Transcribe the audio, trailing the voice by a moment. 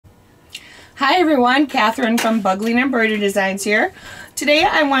Hi everyone, Catherine from Buggalena Embroidery Designs here. Today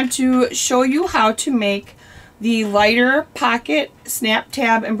I want to show you how to make the lighter pocket snap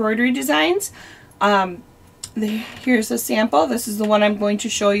tab embroidery designs. Here's a sample. This is the one I'm going to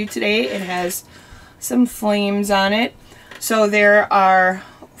show you today. It has some flames on it. So there are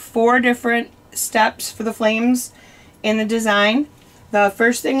 4 different steps for the flames in the design. The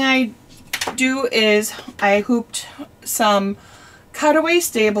first thing I do is I hooped some cutaway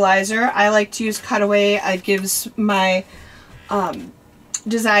stabilizer. I like to use cutaway. It gives my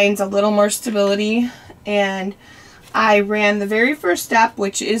designs a little more stability, and I ran the very first step,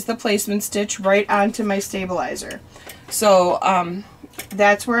 which is the placement stitch, right onto my stabilizer. So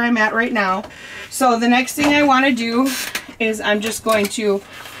that's where I'm at right now. So the next thing I want to do is I'm just going to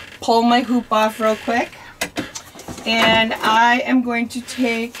pull my hoop off real quick, and I am going to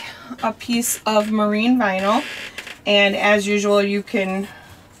take a piece of marine vinyl. And as usual, you can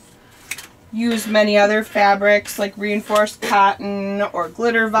use many other fabrics like reinforced cotton or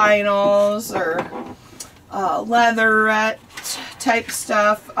glitter vinyls or leatherette type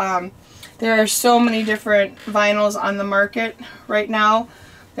stuff. There are so many different vinyls on the market right now.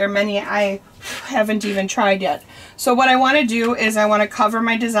 There are many I haven't even tried yet. So what I want to do is I want to cover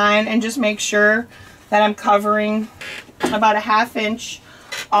my design and just make sure that I'm covering about a 1/2 inch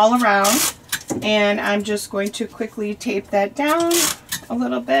all around. And I'm just going to quickly tape that down a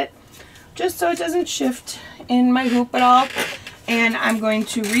little bit just so it doesn't shift in my hoop at all. And I'm going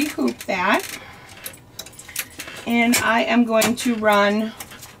to re-hoop that. And I am going to run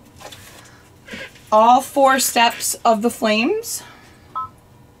all 4 steps of the flames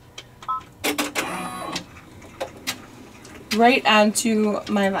right onto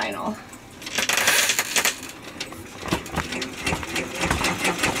my vinyl.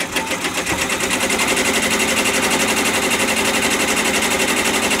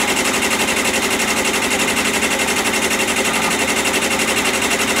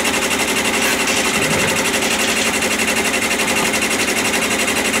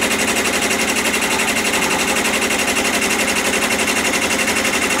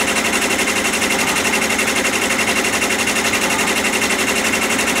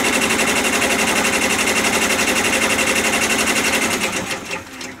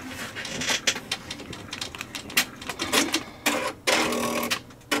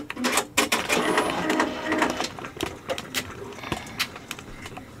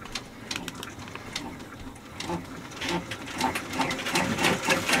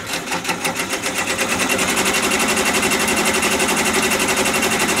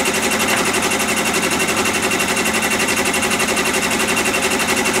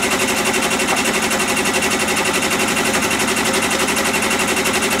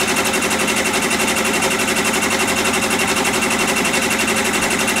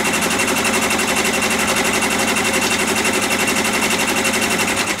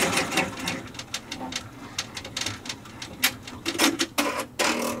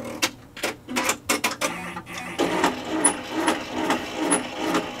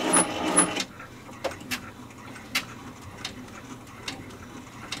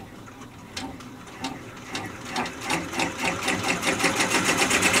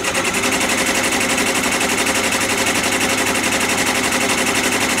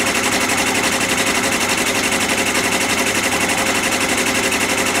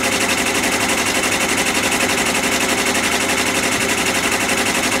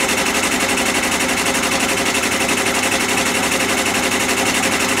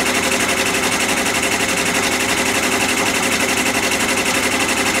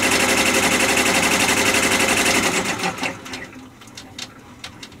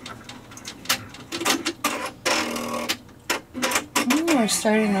 We're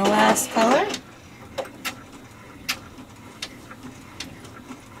starting the last color.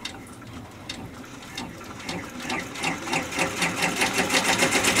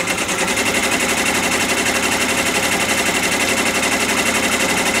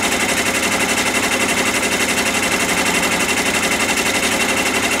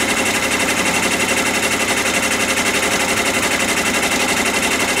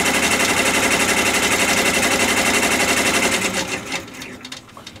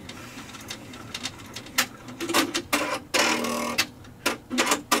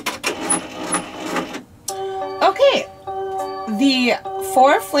 Okay, the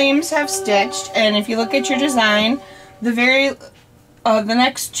 4 flames have stitched, and if you look at your design, the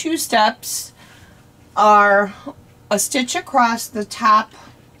next 2 steps are a stitch across the top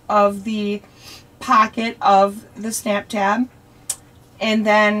of the pocket of the snap tab, and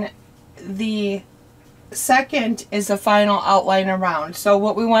then the second is the final outline around. So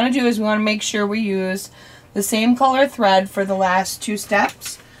what we want to do is we want to make sure we use the same color thread for the last 2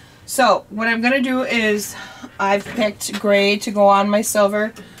 steps. So what I'm going to do is I've picked gray to go on my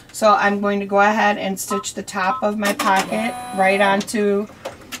silver. So I'm going to go ahead and stitch the top of my pocket right onto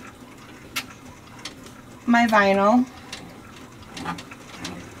my vinyl.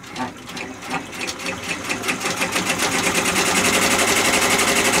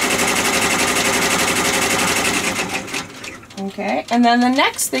 Okay, and then the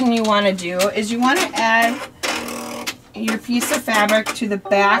next thing you want to do is you want to add your piece of fabric to the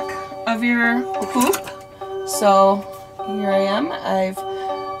back of your hoop. So here I am.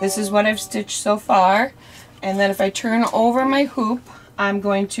 This is what I've stitched so far. And then if I turn over my hoop, I'm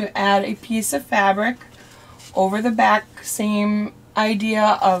going to add a piece of fabric over the back. Same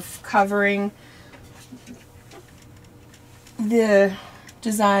idea of covering the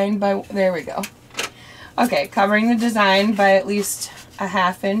design by, there we go. Okay, covering the design by at least a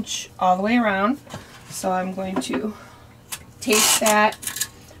 1/2 inch all the way around. So I'm going to tape that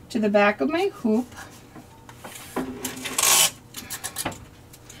to the back of my hoop.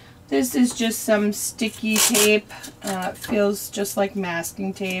 This is just some sticky tape. It feels just like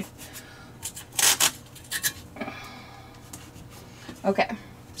masking tape. Okay,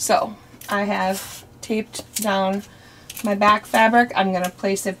 so I have taped down my back fabric. I'm going to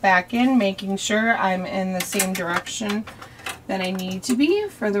place it back in, making sure I'm in the same direction that I need to be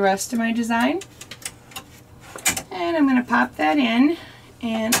for the rest of my design. And I'm going to pop that in,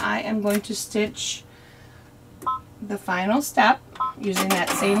 and I am going to stitch the final step using that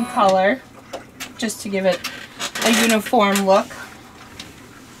same color just to give it a uniform look.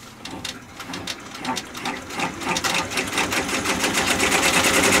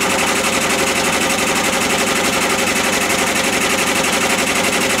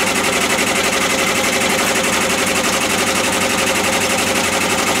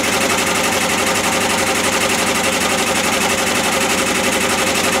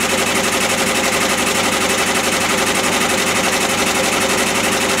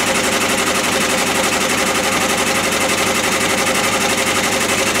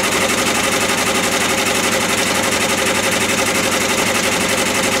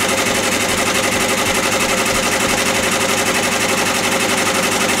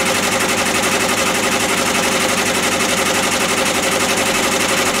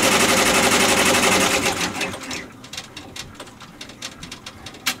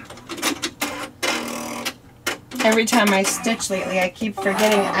 Every time I stitch lately, I keep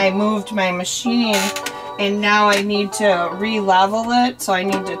forgetting I moved my machine, and now I need to re-level it, so I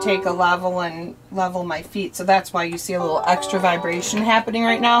need to take a level and level my feet. So that's why you see a little extra vibration happening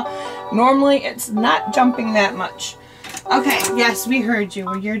right now. Normally it's not jumping that much. Okay, yes, we heard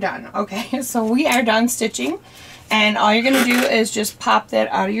you. You're done. Okay, so we are done stitching, and all you're going to do is just pop that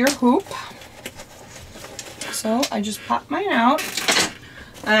out of your hoop. So I just pop mine out,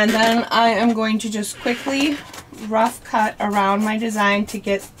 and then I am going to just quickly rough cut around my design to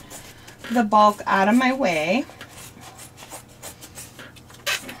get the bulk out of my way.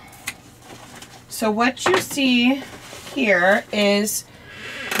 So what you see here is,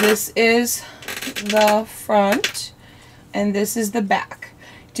 this is the front and this is the back.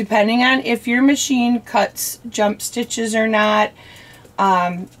 Depending on if your machine cuts jump stitches or not,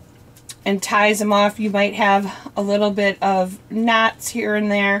 and ties them off, you might have a little bit of knots here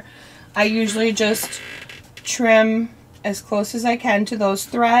and there. I usually just trim as close as I can to those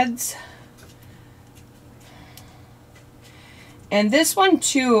threads. And this one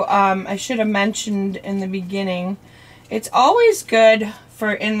too, I should have mentioned in the beginning, it's always good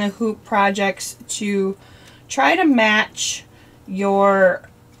for in the hoop projects to try to match your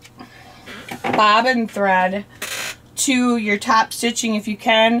bobbin thread to your top stitching if you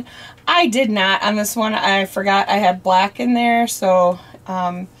can. I did not on this one. I forgot I had black in there, so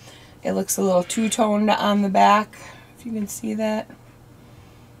it looks a little two-toned on the back, if you can see that.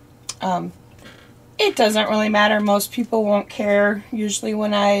 It doesn't really matter. Most people won't care. Usually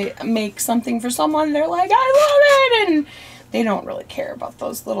when I make something for someone, they're like, I love it! And they don't really care about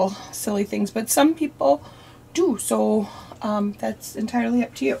those little silly things. But some people do, so that's entirely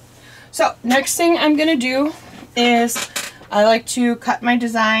up to you. So next thing I'm going to do is I like to cut my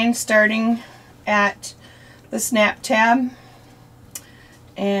design starting at the snap tab.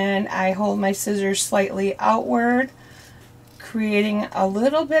 And I hold my scissors slightly outward, creating a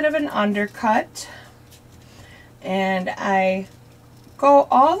little bit of an undercut. And I go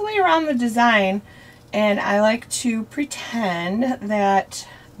all the way around the design, and I like to pretend that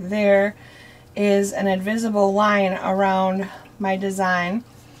there is an invisible line around my design.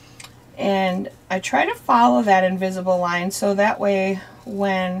 And I try to follow that invisible line so that way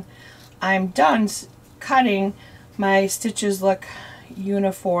when I'm done cutting, my stitches look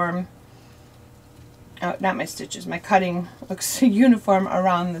uniform. Oh, not my stitches, my cutting looks uniform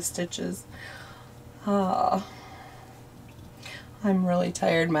around the stitches. I'm really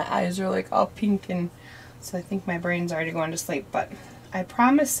tired. My eyes are like all pink, and so I think my brain's already going to sleep. But I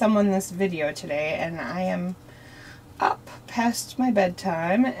promised someone this video today, and I am up past my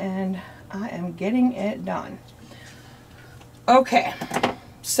bedtime, and I am getting it done. Okay,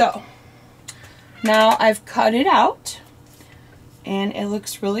 so now I've cut it out, and it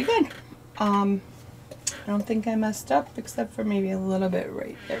looks really good. I don't think I messed up, except for maybe a little bit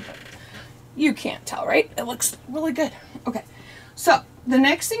right there, but you can't tell, right? It looks really good. Okay, so the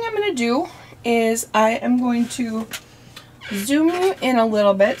next thing I'm going to do is I am going to zoom you in a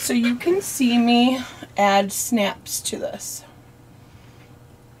little bit so you can see me add snaps to this.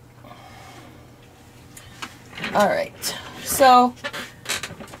 Alright, so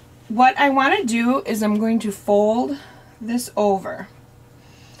what I want to do is I'm going to fold this over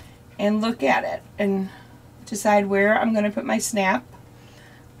and look at it and decide where I'm going to put my snap.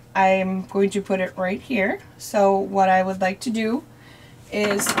 I'm going to put it right here. So what I would like to do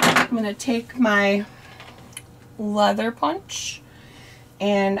is I'm going to take my leather punch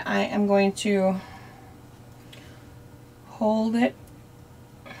and I am going to hold it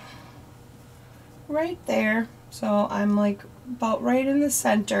right there. So I'm like about right in the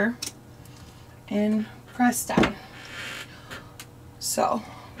center and press down. So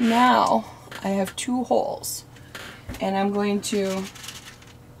now I have 2 holes, and I'm going to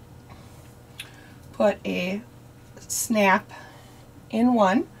put a snap in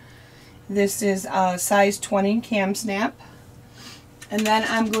one. This is a size 20 cam snap, and then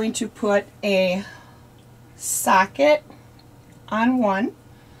I'm going to put a socket on one,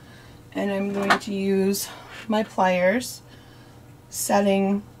 and I'm going to use my pliers,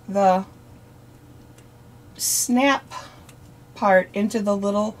 setting the snap part into the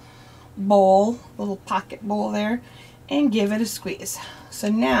little bowl, little pocket bowl there, and give it a squeeze. So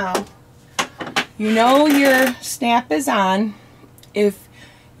now you know your snap is on if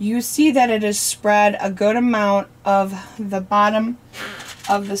you see that it has spread a good amount of the bottom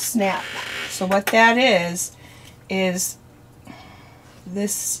of the snap. So what that is this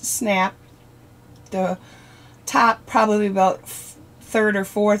snap, the top, probably about 1/3 or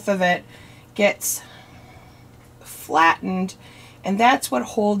 1/4 of it, gets flattened, and that's what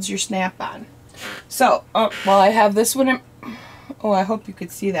holds your snap on. So, well, I have this one in, oh, I hope you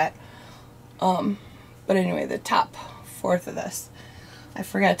could see that. But anyway, the top 1/4 of this. I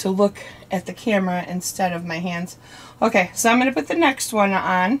forgot to look at the camera instead of my hands. Okay, so I'm going to put the next one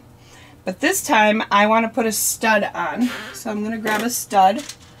on, but this time I want to put a stud on. So I'm going to grab a stud.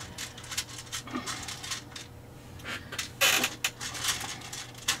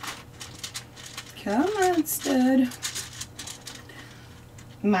 Come on, stud.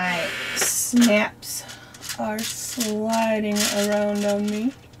 My snaps are sliding around on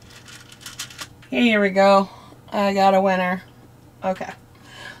me. Here we go. I got a winner. Okay.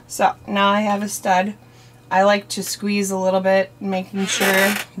 So now I have a stud. I like to squeeze a little bit, making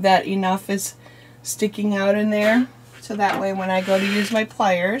sure that enough is sticking out in there. So that way when I go to use my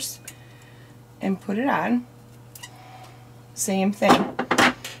pliers and put it on, same thing.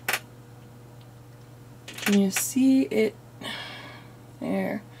 Can you see it?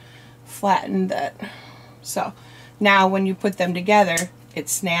 There. Flattened that. So now when you put them together, it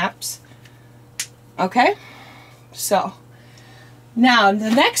snaps. Okay? So now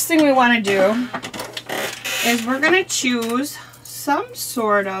the next thing we want to do is we're going to choose some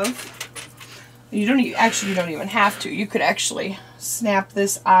sort of, you don't even have to. You could actually snap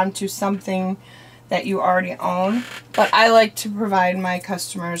this onto something that you already own, but I like to provide my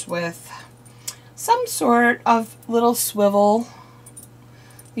customers with some sort of little swivel.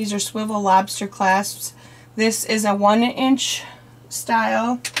 These are swivel lobster clasps. This is a 1-inch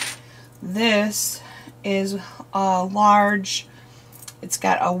style. This is a large, it's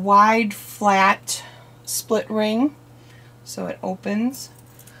got a wide flat split ring, so it opens.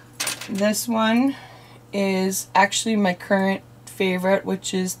 This one is actually my current favorite,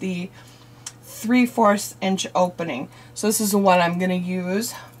 which is the 3/4 inch opening. So this is the one I'm going to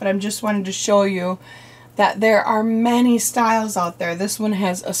use, but I'm just wanted to show you that there are many styles out there. This one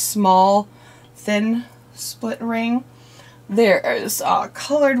has a small, thin split ring. There's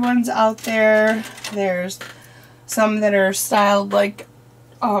colored ones out there. There's some that are styled like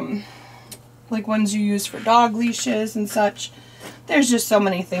ones you use for dog leashes and such. There's just so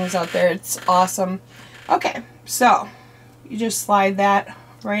many things out there. It's awesome. Okay, so you just slide that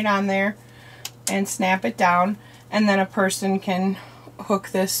right on there and snap it down, and then a person can hook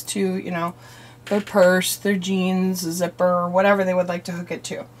this to, you know, their purse, their jeans, a zipper, whatever they would like to hook it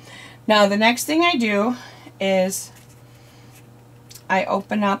to. Now the next thing I do is I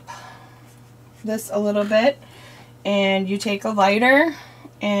open up this a little bit, and you take a lighter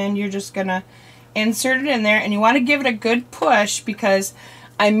and you're just gonna insert it in there, and you want to give it a good push because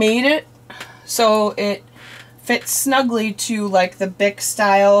I made it so it fits snugly to like the Bic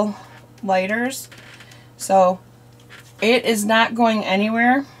style lighters, so it is not going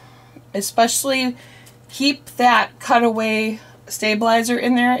anywhere. Especially keep that cutaway stabilizer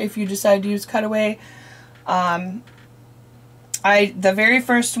in there if you decide to use cutaway. The very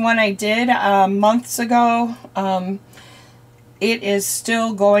first one I did months ago, it is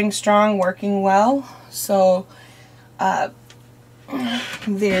still going strong, working well. So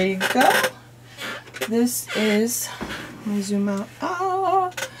there you go. This is, let me zoom out.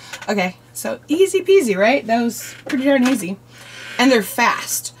 Oh, okay, so easy peasy, right? That was pretty darn easy. And they're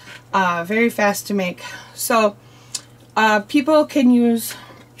fast, very fast to make. So people can use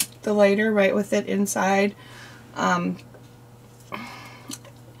the lighter right with it inside. I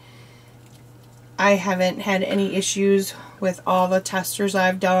haven't had any issues with all the testers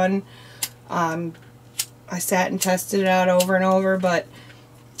I've done. I sat and tested it out over and over, but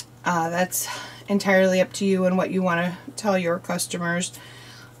that's entirely up to you and what you want to tell your customers,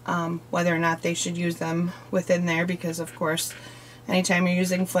 whether or not they should use them within there, because of course anytime you're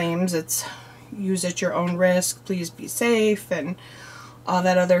using flames, it's use at your own risk, please be safe, and all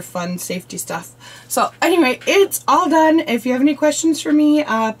that other fun safety stuff. So anyway, it's all done. If you have any questions for me,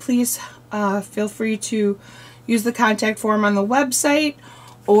 please feel free to use the contact form on the website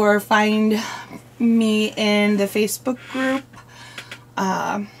or find me in the Facebook group.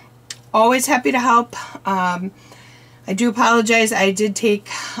 Always happy to help. I do apologize. I did take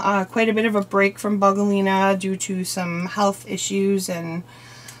quite a bit of a break from Buggalena due to some health issues, and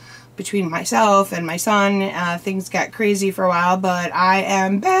between myself and my son, things got crazy for a while, but I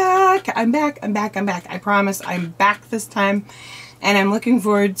am back. I'm back. I promise I'm back this time, and I'm looking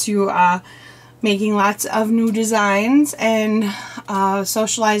forward to making lots of new designs and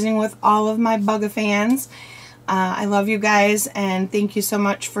socializing with all of my Bugga fans. I love you guys, and thank you so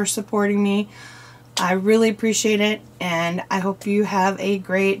much for supporting me. I really appreciate it, and I hope you have a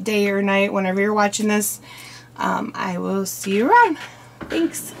great day or night whenever you're watching this. I will see you around.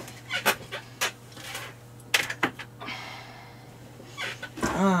 Thanks.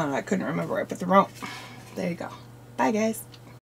 I couldn't remember where I put the rope. There you go. Bye, guys.